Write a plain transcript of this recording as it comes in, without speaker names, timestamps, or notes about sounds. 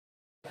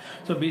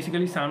So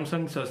basically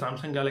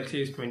Samsung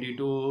Galaxy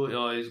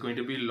S22 is going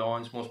to be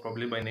launched most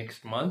probably by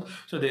next month.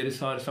 So there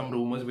are some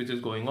rumors which is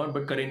going on,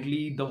 but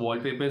currently the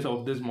wallpapers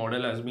of this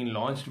model has been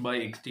launched by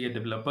XDA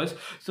developers.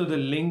 So the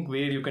link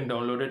where you can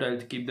download it,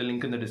 I'll keep the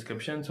link in the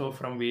description. So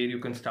from where you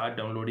can start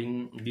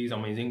downloading these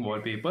amazing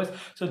wallpapers.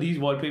 So these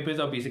wallpapers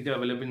are basically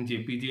available in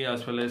JPG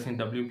as well as in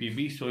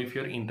WPB. So if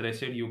you're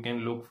interested, you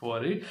can look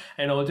for it.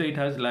 And also it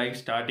has live,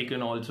 static,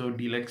 and also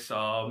deluxe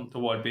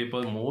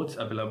wallpaper modes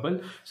available.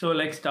 So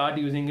like start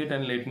using it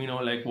and let me know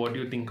like what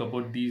you think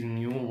about these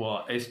new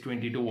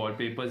S22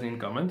 wallpapers in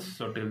comments.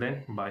 So till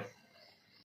then, bye.